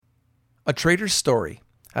A trader's story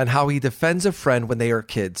on how he defends a friend when they are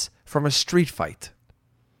kids from a street fight.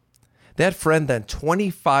 That friend then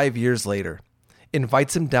 25 years later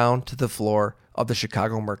invites him down to the floor of the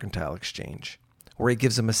Chicago Mercantile Exchange, where he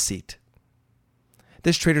gives him a seat.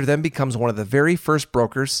 This trader then becomes one of the very first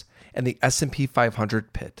brokers in the S&P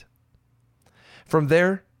 500 pit. From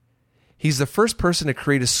there, he's the first person to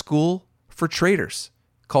create a school for traders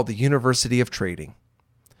called the University of Trading,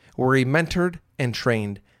 where he mentored and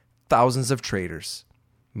trained thousands of traders,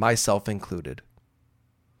 myself included.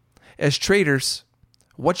 As traders,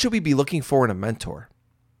 what should we be looking for in a mentor?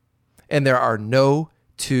 And there are no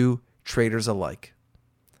two traders alike.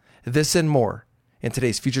 This and more in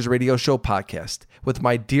today's Futures Radio Show podcast with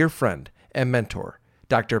my dear friend and mentor,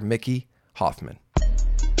 Dr. Mickey Hoffman.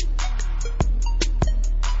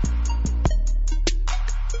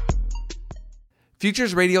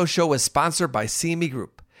 Futures Radio Show is sponsored by CME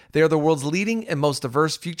Group. They are the world's leading and most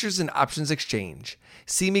diverse futures and options exchange.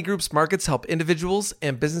 CME Group's markets help individuals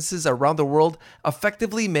and businesses around the world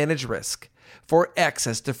effectively manage risk. For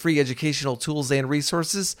access to free educational tools and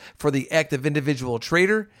resources for the active individual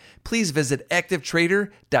trader, please visit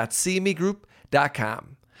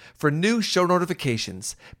activetrader.cmegroup.com. For new show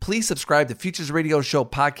notifications, please subscribe to Futures Radio Show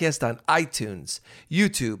podcast on iTunes,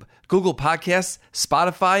 YouTube, Google Podcasts,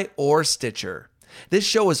 Spotify, or Stitcher. This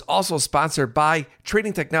show is also sponsored by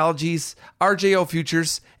Trading Technologies, RJO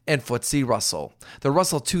Futures, and FTSE Russell. The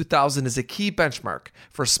Russell 2000 is a key benchmark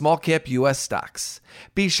for small cap U.S. stocks.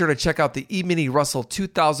 Be sure to check out the E-mini Russell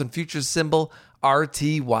 2000 futures symbol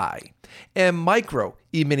RTY and Micro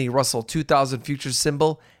E-mini Russell 2000 futures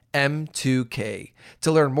symbol M2K.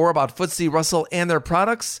 To learn more about FTSE Russell and their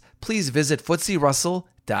products, please visit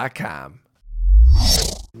FTSERussell.com.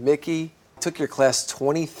 Mickey took your class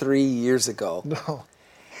 23 years ago. No.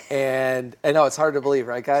 And I know it's hard to believe,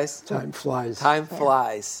 right, guys? Time flies. Time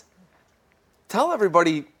flies. Tell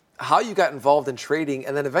everybody how you got involved in trading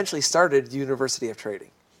and then eventually started University of Trading.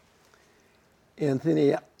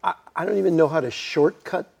 Anthony, I don't even know how to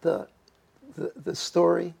shortcut the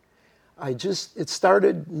story. It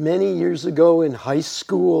started many years ago in high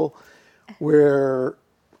school where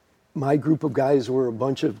my group of guys were a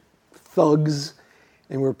bunch of thugs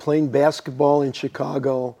and we were playing basketball in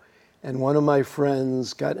Chicago, and one of my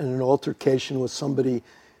friends got in an altercation with somebody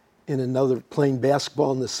in another playing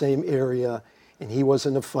basketball in the same area, and he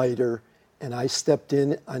wasn't a fighter, and I stepped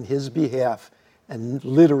in on his behalf and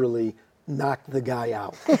literally knocked the guy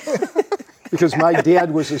out because my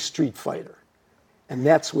dad was a street fighter, and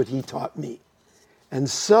that's what he taught me. And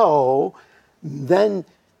so then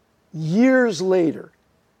years later,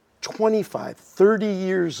 25, 30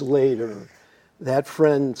 years later, that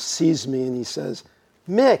friend sees me and he says,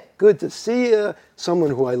 "Mick, good to see you." Someone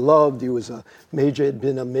who I loved. He was had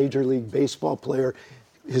been a Major League Baseball player.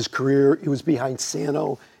 His career, he was behind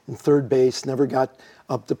Sano in third base, never got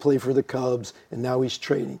up to play for the Cubs, and now he's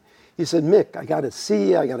trading. He said, "Mick, I got to see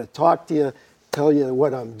you. I got to talk to you, tell you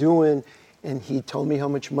what I'm doing." And he told me how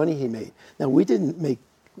much money he made. Now,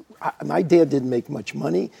 my dad didn't make much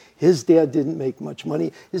money. His dad didn't make much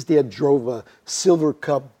money. His dad drove a Silver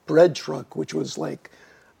Cup bread truck, which was like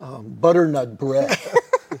butternut bread.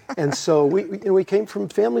 And so we came from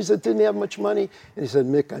families that didn't have much money. And he said,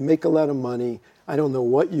 "Mick, I make a lot of money. I don't know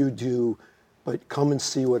what you do, but come and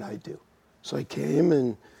see what I do." So I came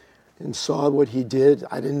and saw what he did.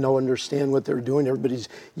 I didn't understand what they were doing. Everybody's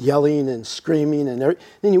yelling and screaming. And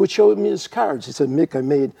then he would show me his cards. He said, "Mick, I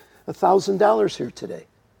made $1,000 here today."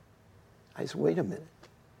 I said, "Wait a minute,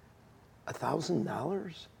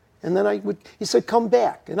 $1,000? And then he said, "Come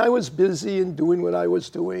back." And I was busy and doing what I was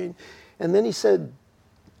doing. And then he said,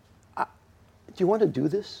 "Do you want to do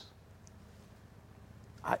this?"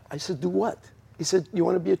 I said, "Do what?" He said, "You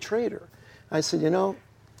want to be a trader?" I said,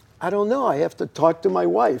 "I don't know. I have to talk to my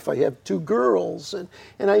wife. I have 2 girls."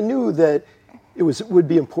 And I knew that it would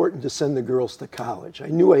be important to send the girls to college. I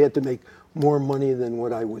knew I had to make more money than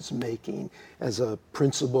what I was making as a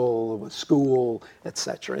principal of a school,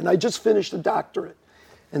 etc. And I just finished a doctorate.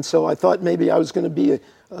 And so I thought maybe I was going to be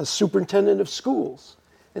a superintendent of schools.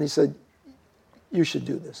 And he said, "You should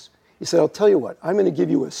do this." He said, "I'll tell you what, I'm going to give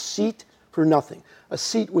you a seat for nothing." A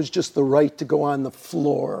seat was just the right to go on the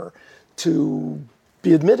floor, to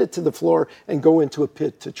be admitted to the floor and go into a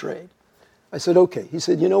pit to trade. I said, "Okay." He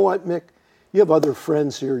said, "You know what, Mick? You have other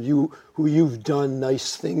friends here who you've done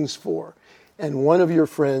nice things for. And one of your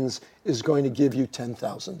friends is going to give you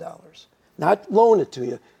 $10,000. Not loan it to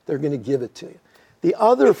you, they're going to give it to you. The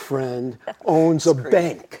other friend owns a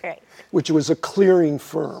bank, which was a clearing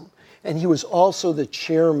firm. And he was also the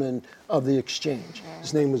chairman of the exchange.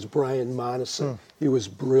 His name was Brian Monison. He was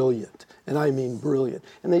brilliant and I mean brilliant.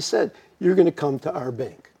 And they said, you're going to come to our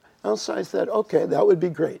bank. And so I said, okay, that would be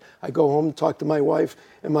great. I go home and talk to my wife,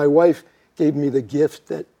 and my wife gave me the gift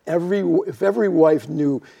that if every wife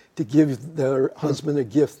knew to give their husband a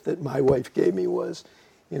gift that my wife gave me was,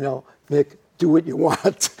 Mick, do what you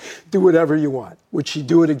want, do whatever you want. Would she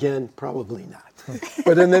do it again? Probably not.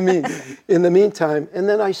 But in the meantime, and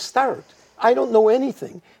then I start. I don't know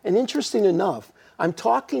anything. And interesting enough, I'm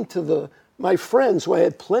talking to my friends, who I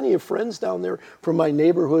had plenty of friends down there from my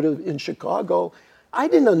neighborhood in Chicago. I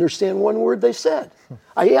didn't understand one word they said.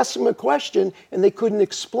 I asked them a question, and they couldn't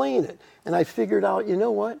explain it. And I figured out, you know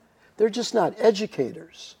what? They're just not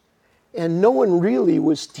educators. And no one really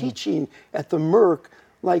was teaching at the Merck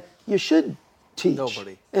like you should teach.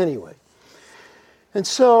 Nobody. Anyway. And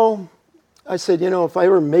so I said, if I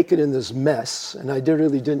ever make it in this mess, and I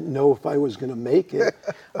really didn't know if I was going to make it,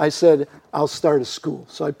 I said, I'll start a school.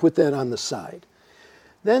 So I put that on the side.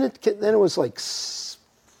 Then it was like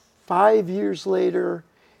 5 years later,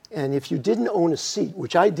 and if you didn't own a seat,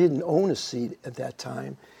 which I didn't own a seat at that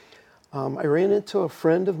time, I ran into a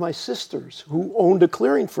friend of my sister's who owned a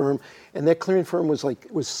clearing firm, and that clearing firm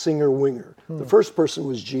was Singer Winger. The first person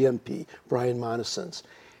was GMP, Brian Monison's.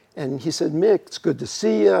 And he said, Mick, it's good to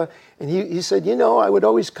see you. And he said, I would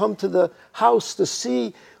always come to the house to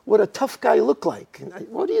see what a tough guy looked like. And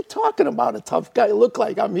what are you talking about, a tough guy look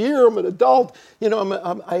like? I'm here, I'm an adult,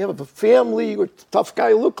 I have a family, what a tough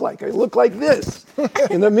guy look like? I look like this.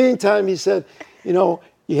 In the meantime, he said,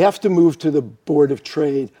 you have to move to the Board of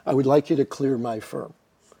Trade. I would like you to clear my firm.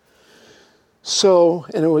 So,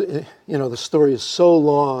 and it was, the story is so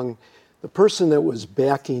long. The person that was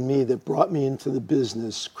backing me, that brought me into the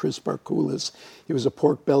business, Chris Barkulis, he was a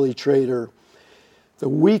pork belly trader. The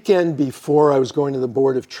weekend before I was going to the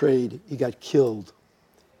Board of Trade, he got killed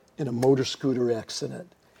in a motor scooter accident.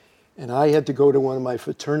 And I had to go to one of my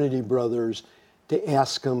fraternity brothers to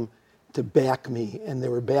ask him to back me, and they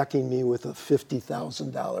were backing me with a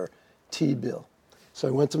 $50,000 T-bill. So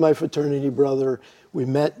I went to my fraternity brother, we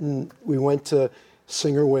met, and we went to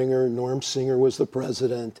Singer Winger. Norm Singer was the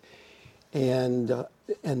president, and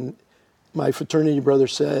my fraternity brother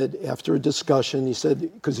said, after a discussion, he said,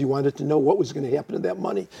 because he wanted to know what was going to happen to that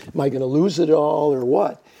money. Am I going to lose it all or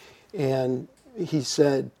what? And he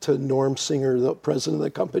said to Norm Singer, the president of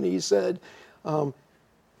the company, he said, do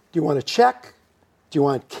you want a check? Do you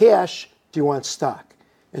want cash? Do you want stock?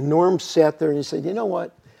 And Norm sat there and he said, you know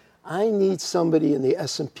what? I need somebody in the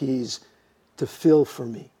S&Ps to fill for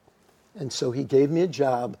me. And so he gave me a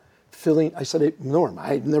job filling. I said, hey, Norm,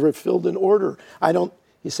 I've never filled an order.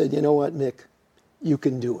 He said, you know what, Mick? You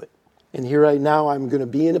can do it. And here now I'm going to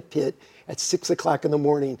be in a pit at 6 o'clock in the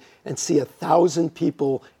morning and see 1,000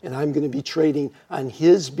 people, and I'm going to be trading on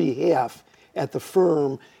his behalf at the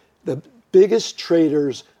firm, the biggest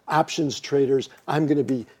traders, options traders. I'm going to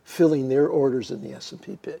be filling their orders in the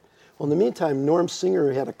S&P pit. Well, in the meantime, Norm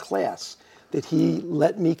Singer had a class that he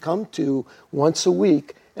let me come to once a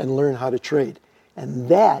week and learn how to trade. And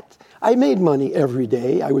that, I made money every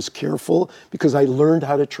day. I was careful because I learned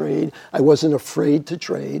how to trade. I wasn't afraid to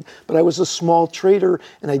trade, but I was a small trader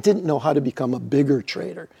and I didn't know how to become a bigger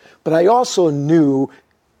trader. But I also knew,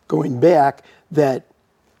 going back, that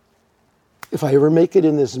if I ever make it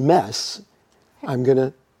in this mess, I'm going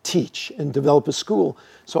to teach and develop a school.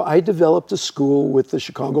 So I developed a school with the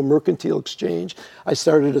Chicago Mercantile Exchange. I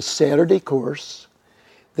started a Saturday course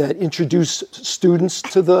that introduced students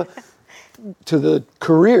to the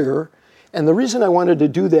career. And the reason I wanted to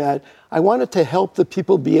do that, I wanted to help the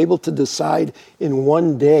people be able to decide in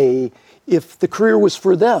one day if the career was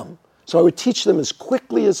for them. So I would teach them as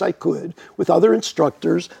quickly as I could with other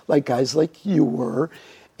instructors, like guys like you were,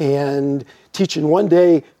 and teach in one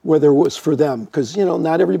day whether it was for them. Because,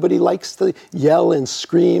 not everybody likes to yell and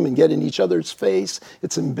scream and get in each other's face.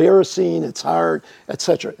 It's embarrassing, it's hard,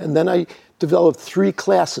 etc. And then I developed 3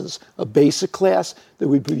 classes: a basic class that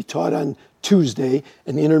would be taught on Tuesday,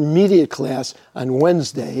 an intermediate class on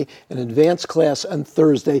Wednesday, an advanced class on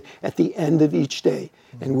Thursday at the end of each day.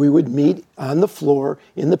 And we would meet on the floor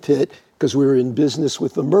in the pit because we were in business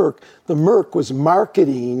with the Merck. The Merck was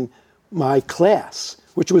marketing my class,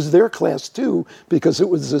 which was their class too, because it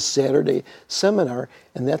was a Saturday seminar.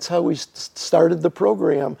 And that's how we started the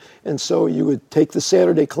program. And so you would take the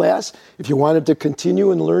Saturday class. If you wanted to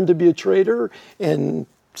continue and learn to be a trader and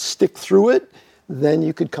stick through it, then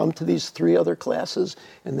you could come to these 3 other classes.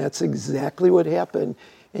 And that's exactly what happened.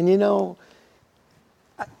 And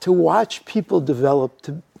to watch people develop,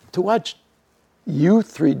 to watch you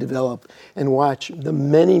 3 develop and watch the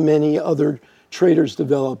many, many other traders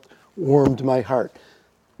develop warmed my heart.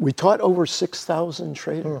 We taught over 6,000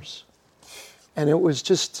 traders. And it was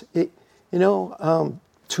just,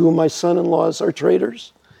 Two of my son-in-laws are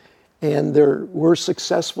traders, and we're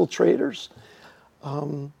successful traders.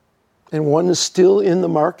 And one is still in the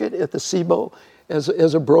market at the SIBO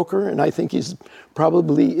as a broker, and I think he's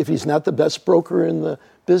probably, if he's not the best broker in the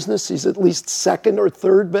business, he's at least second or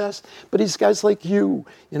third best. But he's guys like you.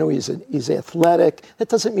 He's athletic. That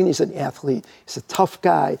doesn't mean he's an athlete. He's a tough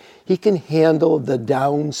guy. He can handle the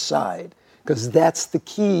downside, because that's the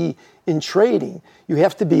key in trading. You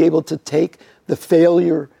have to be able to take the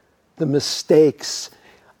failure, the mistakes,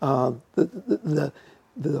 the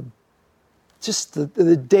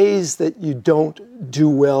days that you don't do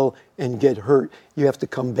well and get hurt. You have to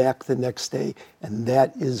come back the next day, and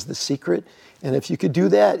that is the secret. And if you could do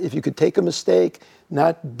that, if you could take a mistake,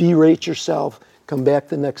 not berate yourself, come back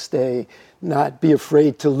the next day, not be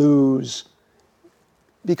afraid to lose,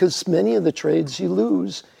 because many of the trades you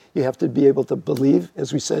lose, you have to be able to believe,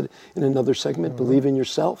 as we said in another segment, believe in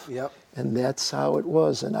yourself. Yep. And that's how it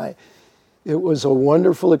was. And it was a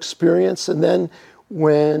wonderful experience. And then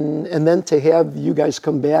to have you guys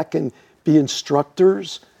come back and be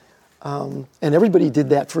instructors, and everybody did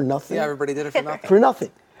that for nothing. Yeah, everybody did it for nothing. For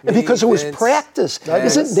nothing. And because it was practice.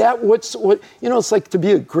 Yes. Isn't that it's like to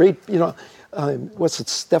be a great, Stephen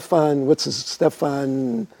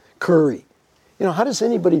Curry. How does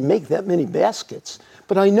anybody make that many baskets?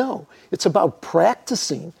 But I know it's about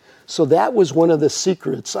practicing. So that was one of the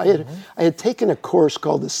secrets. I had taken a course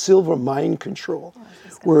called the Silver Mind Control,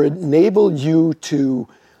 where it enabled you to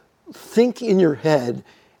think in your head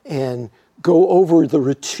and go over the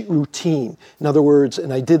routine. In other words,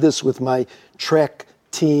 and I did this with my track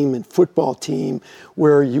team and football team,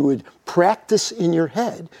 where you would practice in your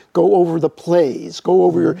head, go over the plays, go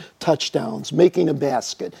over your touchdowns, making a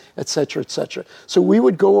basket, et cetera, et cetera. So we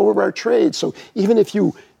would go over our trades. So even if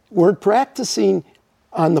you weren't practicing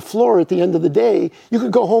on the floor at the end of the day, you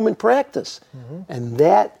could go home and practice. And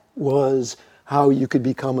that was how you could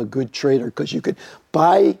become a good trader, because you could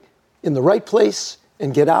buy in the right place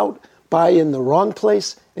and get out, buy in the wrong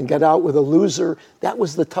place and get out with a loser. That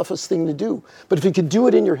was the toughest thing to do. But if you could do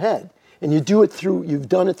it in your head, and you've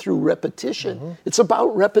done it through repetition. It's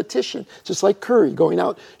about repetition, just like Curry going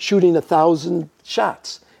out shooting 1,000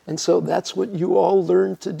 shots. And so that's what you all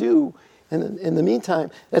learned to do. And in the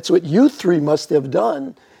meantime, that's what you three must have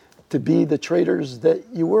done to be the traders that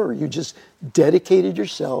you were. You just dedicated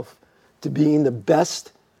yourself to being the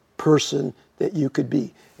best person that you could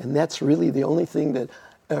be. And that's really the only thing that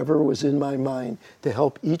ever was in my mind, to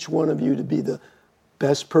help each one of you to be the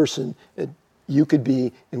best person that you could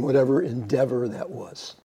be in whatever endeavor that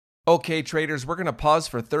was. Okay, traders, we're going to pause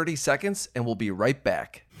for 30 seconds and we'll be right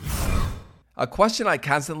back. A question I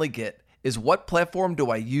constantly get is, what platform do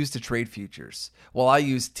I use to trade futures? Well, I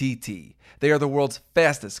use TT. They are the world's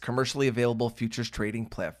fastest commercially available futures trading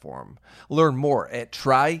platform. Learn more at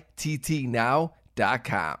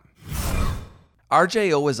tryttnow.com.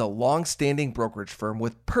 RJO is a long-standing brokerage firm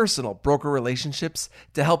with personal broker relationships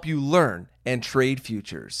to help you learn and trade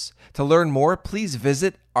futures. To learn more, please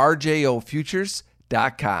visit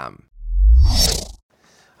rjofutures.com.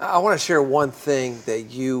 I want to share one thing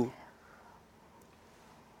that you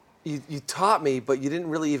taught me, but you didn't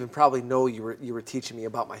really even probably know you were teaching me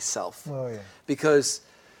about myself. Oh, yeah. Because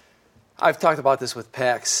I've talked about this with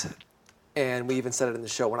Pax, and we even said it in the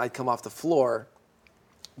show. When I'd come off the floor,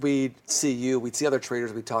 we'd see other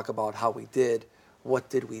traders, we'd talk about how we did, what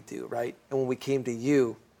did we do, right? And when we came to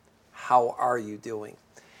you, how are you doing?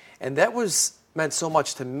 And that meant so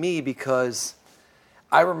much to me, because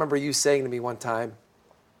I remember you saying to me one time,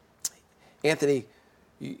 Anthony,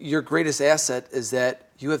 your greatest asset is that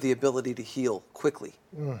you have the ability to heal quickly.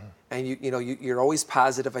 And you're always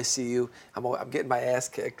positive. I see you. I'm getting my ass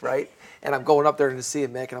kicked, right? And I'm going up there to see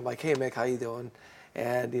Mick, and I'm like, hey, Mick, how you doing?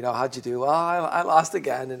 And, how'd you do? Oh, I lost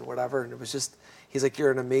again and whatever. And it was just, he's like, you're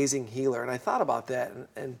an amazing healer. And I thought about that.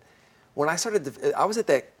 And when I I was at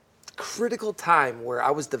that critical time where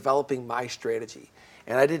I was developing my strategy.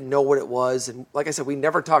 And I didn't know what it was. And like I said, we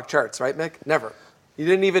never talked charts, right, Mick? Never. You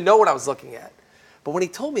didn't even know what I was looking at. But when he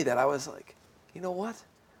told me that, I was like, you know what?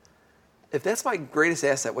 If that's my greatest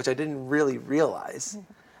asset, which I didn't really realize,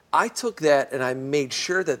 I took that and I made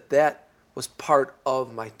sure that was part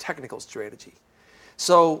of my technical strategy.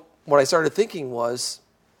 So what I started thinking was,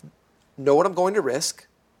 know what I'm going to risk,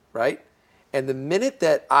 right? And the minute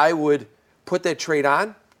that I would put that trade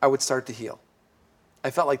on, I would start to heal. I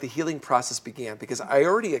felt like the healing process began, because I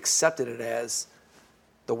already accepted it as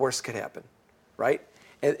the worst could happen, right?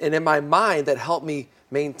 And in my mind, that helped me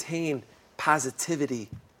maintain positivity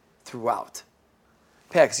throughout.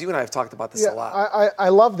 Pax, you and I have talked about this a lot. I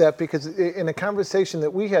love that because in a conversation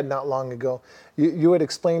that we had not long ago, you had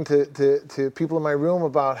explained to people in my room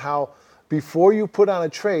about how before you put on a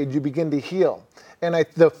trade, you begin to heal. And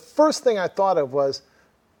the first thing I thought of was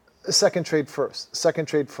second trade first.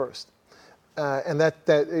 And that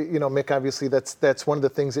Mick, obviously that's one of the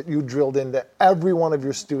things that you drilled into every one of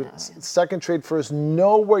your students. Second trade first,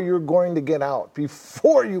 know where you're going to get out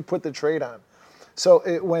before you put the trade on. So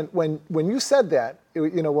when you said that,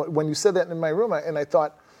 when you said that in my room, and I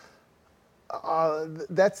thought,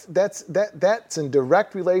 that's in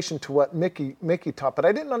direct relation to what Mickey taught. But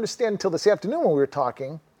I didn't understand until this afternoon when we were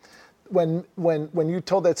talking, when you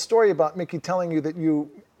told that story about Mickey telling you that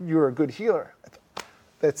you're a good healer.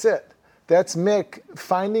 That's it. That's Mick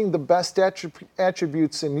finding the best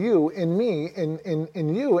attributes in you, in me,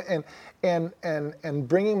 in you, and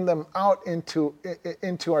bringing them out into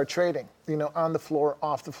our trading. On the floor,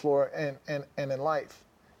 off the floor, and in life.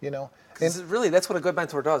 Because really, that's what a good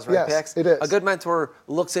mentor does, right, yes, Pax? It is. A good mentor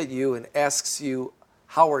looks at you and asks you,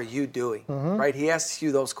 "How are you doing?" Right? He asks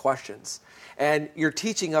you those questions, and you're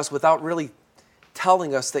teaching us without really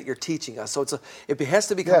telling us that you're teaching us. So it has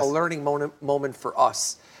to become a learning moment for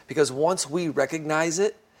us. Because once we recognize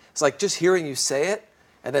it, it's like just hearing you say it,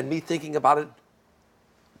 and then me thinking about it,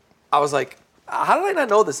 I was like, how did I not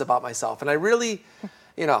know this about myself? And I really,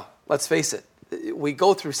 let's face it, we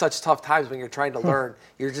go through such tough times when you're trying to learn.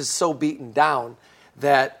 You're just so beaten down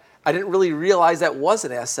that I didn't really realize that was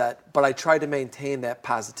an asset, but I tried to maintain that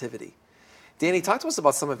positivity. Danny, talk to us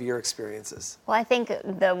about some of your experiences. Well, I think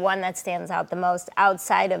the one that stands out the most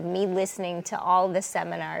outside of me listening to all the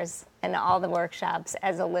seminars and all the workshops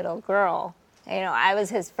as a little girl, I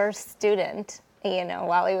was his first student,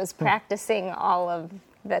 while he was practicing all of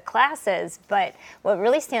the classes. But what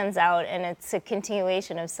really stands out, and it's a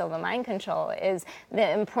continuation of Silva Mind Control, is the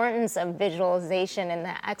importance of visualization and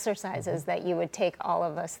the exercises that you would take all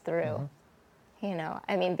of us through.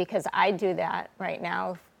 Because I do that right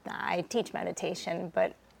now. I teach meditation,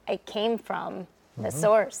 but I came from the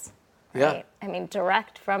source, right?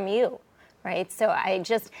 Direct from you, right? So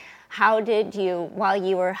how did you, while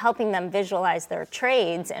you were helping them visualize their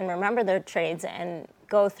trades and remember their trades and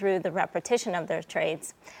go through the repetition of their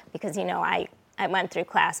trades, because, I went through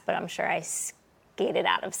class, but I'm sure I skated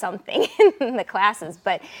out of something in the classes,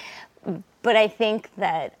 but I think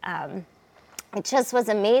that it just was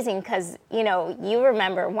amazing because, you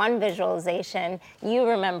remember one visualization, you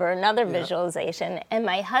remember another visualization, and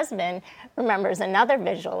my husband remembers another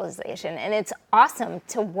visualization. And it's awesome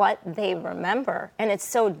to what they remember. And it's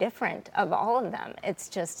so different of all of them. It's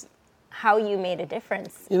just how you made a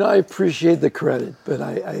difference. I appreciate the credit, but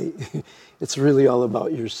it's really all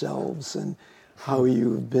about yourselves and how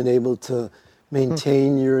you've been able to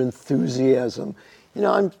maintain your enthusiasm.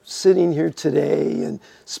 I'm sitting here today and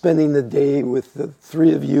spending the day with the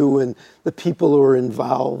three of you and the people who are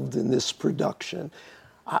involved in this production.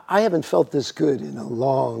 I haven't felt this good in a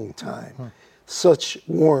long time. Such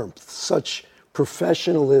warmth, such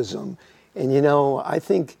professionalism. And, I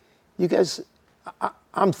think you guys,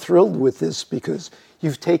 I'm thrilled with this because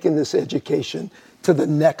you've taken this education to the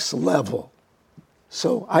next level.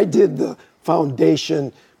 So I did the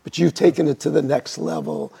foundation, but you've taken it to the next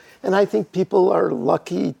level. And I think people are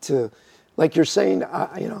lucky to, like you're saying,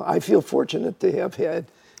 I feel fortunate to have had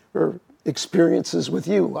experiences with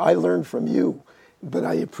you. I learned from you, but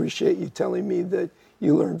I appreciate you telling me that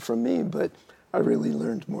you learned from me, but I really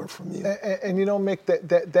learned more from you. And Mick,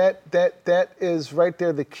 that is right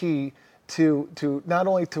there the key to not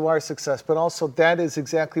only to our success, but also that is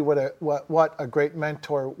exactly what a great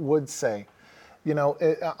mentor would say.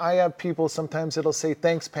 I have people sometimes that'll say,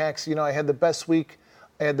 "Thanks, Pax. I had the best week.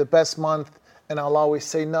 I had the best month," and I'll always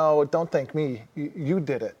say, "No, don't thank me. You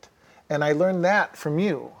did it." And I learned that from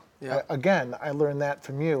you. Yeah. Again, I learned that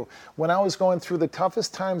from you. When I was going through the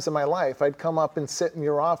toughest times of my life, I'd come up and sit in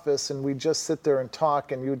your office, and we'd just sit there and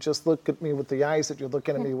talk, and you'd just look at me with the eyes that you're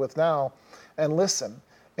looking at me with now, and listen,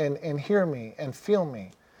 and hear me, and feel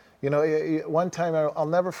me. One time I'll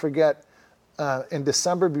never forget, in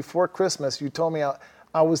December before Christmas, you told me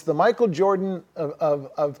I was the Michael Jordan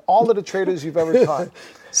of all of the traders you've ever taught.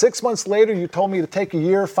 6 months later, you told me to take a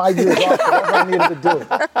year, 5 years off, whatever I needed to do.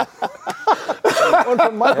 Went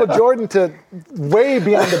from Michael Jordan to way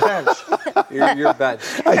beyond the bench. Your bench.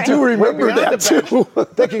 I do remember that too.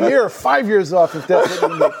 Take a year, 5 years off if that's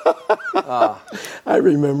what you need. I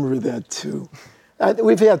remember that too.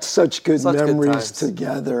 We've had such good memories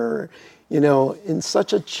together, in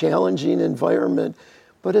such a challenging environment.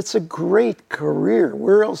 But it's a great career.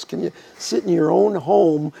 Where else can you sit in your own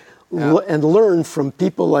home and learn from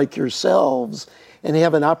people like yourselves and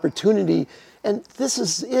have an opportunity? And this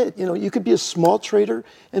is it. You could be a small trader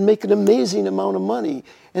and make an amazing amount of money,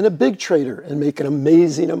 and a big trader and make an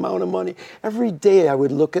amazing amount of money. Every day I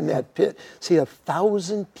would look in that pit, see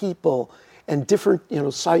 1,000 people and different,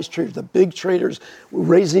 size traders. The big traders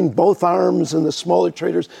raising both arms, and the smaller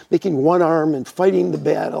traders making one arm and fighting the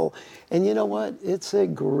battle. And you know what?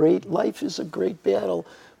 Life is a great battle,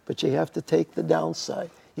 but you have to take the downside.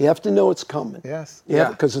 You have to know it's coming. Yes. Yeah,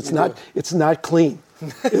 because it's not clean.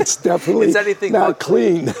 It's definitely It's anything not but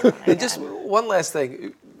clean. And just one last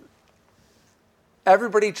thing.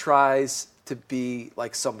 Everybody tries to be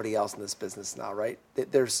like somebody else in this business now, right?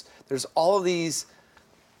 There's all of these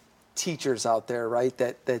teachers out there, right,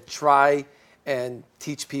 that try and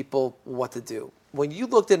teach people what to do. When you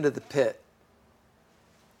looked into the pit,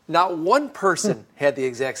 not one person had the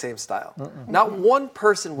exact same style. Not one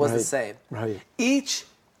person was the same. Right. Each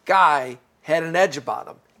guy had an edge about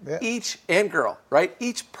him. Yeah. Each, and girl, right?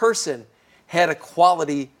 Each person had a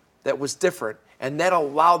quality that was different, and that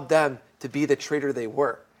allowed them to be the trader they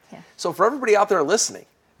were. Yeah. So for everybody out there listening,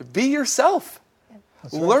 be yourself.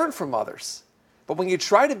 Learn from others. But when you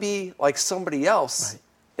try to be like somebody else,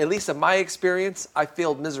 at least in my experience, I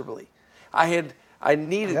failed miserably. I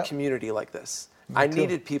needed community like this. I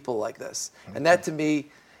needed people like this. And that to me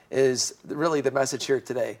is really the message here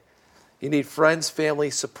today. You need friends, family,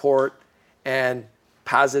 support, and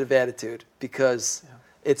positive attitude, because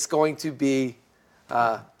it's going to be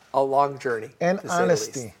a long journey. And to say the least.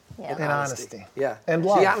 honesty. Yeah. And honesty. Yeah. And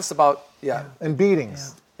love. Be honest about, And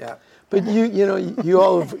beatings. yeah. But you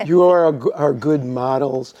are good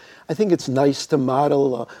models. I think it's nice to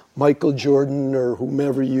model Michael Jordan or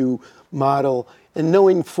whomever you model, and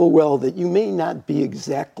knowing full well that you may not be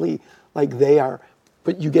exactly like they are,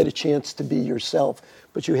 but you get a chance to be yourself.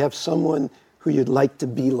 But you have someone who you'd like to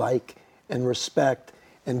be like and respect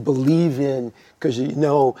and believe in, because you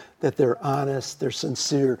know that they're honest, they're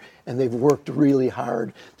sincere, and they've worked really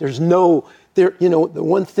hard. The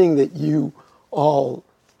one thing that you all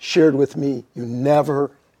shared with me, you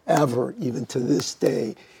never, ever, even to this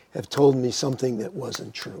day, have told me something that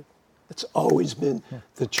wasn't true. It's always been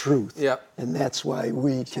the truth. Yep. And that's why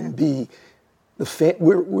we can be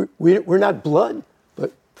we're not blood,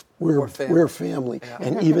 but we're family. Yeah.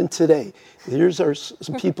 And even today,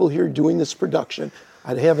 some people here doing this production.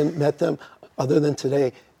 I haven't met them other than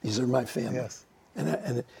today. These are my family. Yes.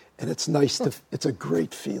 And it's nice it's a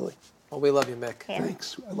great feeling. Well, we love you, Mick. Yeah.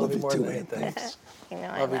 Thanks. I love you more too, than Ann. anything. Thanks.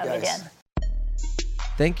 I Love you love guys. Dan.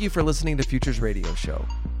 Thank you for listening to Futures Radio Show.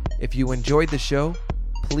 If you enjoyed the show,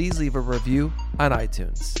 please leave a review on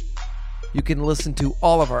iTunes. You can listen to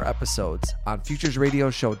all of our episodes on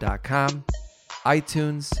futuresradioshow.com,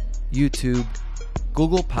 iTunes, YouTube,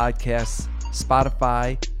 Google Podcasts,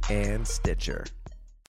 Spotify, and Stitcher.